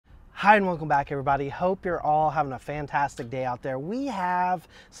Hi and welcome back, everybody. Hope you're all having a fantastic day out there. We have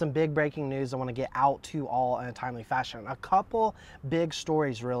some big breaking news I want to get out to all in a timely fashion. A couple big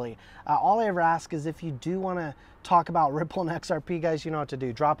stories, really. All I ever ask is if you do want to talk about Ripple and XRP, guys, you know what to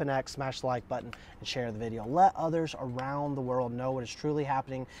do. Drop an X, smash the like button, and share the video. Let others around the world know what is truly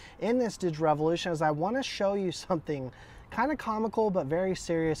happening in this digital revolution, as I want to show you something kind of comical but very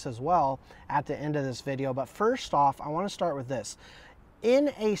serious as well at the end of this video. But first off, I want to start with this.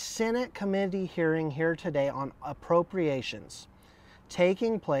 In a Senate committee hearing here today on appropriations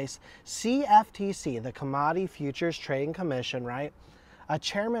taking place, CFTC, the Commodity Futures Trading Commission, right?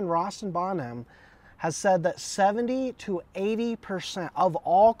 Chairman Rostin Bonham has said that 70 to 80% of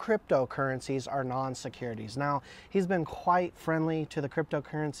all cryptocurrencies are non-securities. Now, he's been quite friendly to the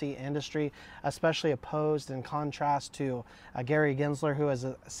cryptocurrency industry, especially opposed in contrast to Gary Gensler, who is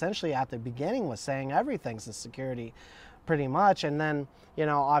essentially at the beginning was saying everything's a security pretty much. And then, you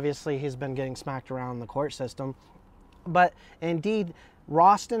know, obviously he's been getting smacked around in the court system. But indeed,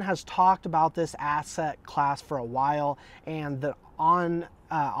 Rostin has talked about this asset class for a while, and the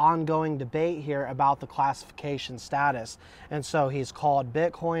ongoing debate here about the classification status. And so he's called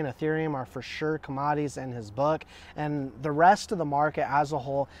Bitcoin, Ethereum are for sure commodities in his book, and the rest of the market as a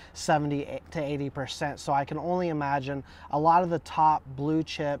whole 70 to 80%. So I can only imagine a lot of the top blue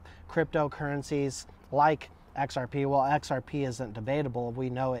chip cryptocurrencies like XRP. Well, XRP isn't debatable. We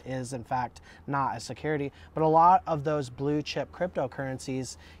know it is, in fact, not a security. But a lot of those blue chip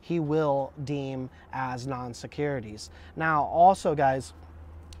cryptocurrencies he will deem as non-securities. Now, also, guys,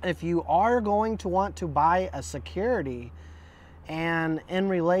 if you are going to want to buy a security and in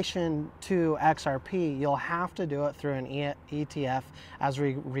relation to XRP, you'll have to do it through an ETF, as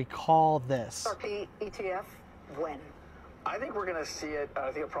we recall this. XRP ETF, when? I think we're going to see it, I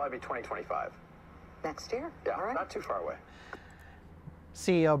think it'll probably be 2025. Next year? Yeah, all right. Not too far away.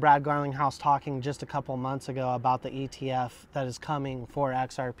 CEO Brad Garlinghouse talking just a couple months ago about the ETF that is coming for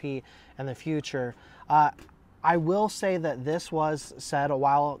XRP in the future. I will say that this was said a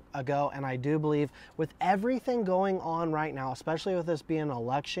while ago, and I do believe with everything going on right now, especially with this being an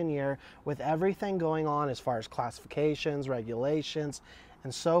election year, with everything going on as far as classifications, regulations,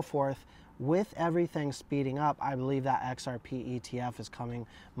 and so forth, with everything speeding up, I believe that XRP ETF is coming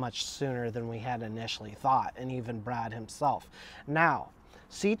much sooner than we had initially thought, and even Brad himself. Now,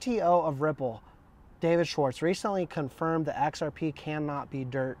 CTO of Ripple, David Schwartz, recently confirmed that XRP cannot be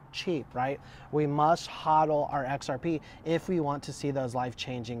dirt cheap, right? We must hodl our XRP if we want to see those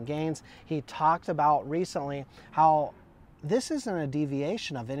life-changing gains. He talked about recently how this isn't a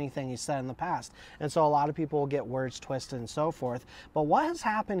deviation of anything he said in the past. And so a lot of people will get words twisted and so forth. But what has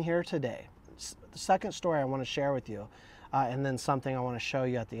happened here today? The second story I want to share with you, and then something I want to show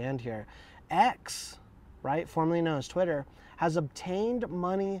you at the end here. X, right, formerly known as Twitter, has obtained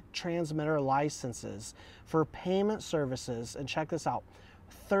money transmitter licenses for payment services, and check this out,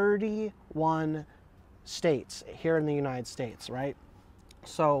 31 states here in the United States, right?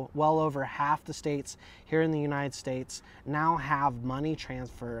 So well over half the states here in the United States now have money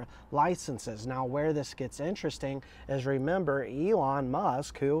transfer licenses. Now, where this gets interesting is, remember, Elon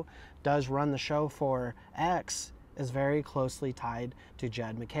Musk, who does run the show for X, is very closely tied to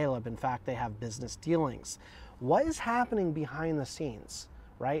Jed McCaleb. In fact, they have business dealings. What is happening behind the scenes,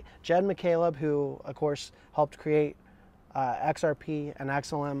 right? Jed McCaleb, who of course helped create XRP and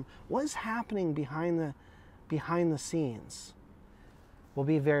XLM, what is happening behind the scenes? Will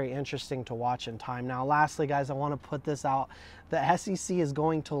be very interesting to watch in time. Now, lastly, guys, I want to put this out. The SEC is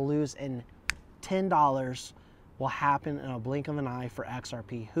going to lose, and $10 will happen in a blink of an eye for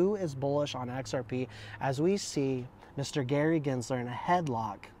XRP. Who is bullish on XRP as we see Mr. Gary Gensler in a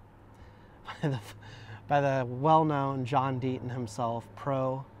headlock by the well-known John Deaton himself,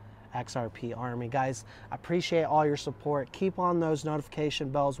 pro XRP Army. Guys, I appreciate all your support. Keep on those notification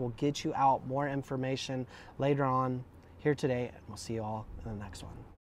bells. We'll get you out more information later on here today, and we'll see you all in the next one.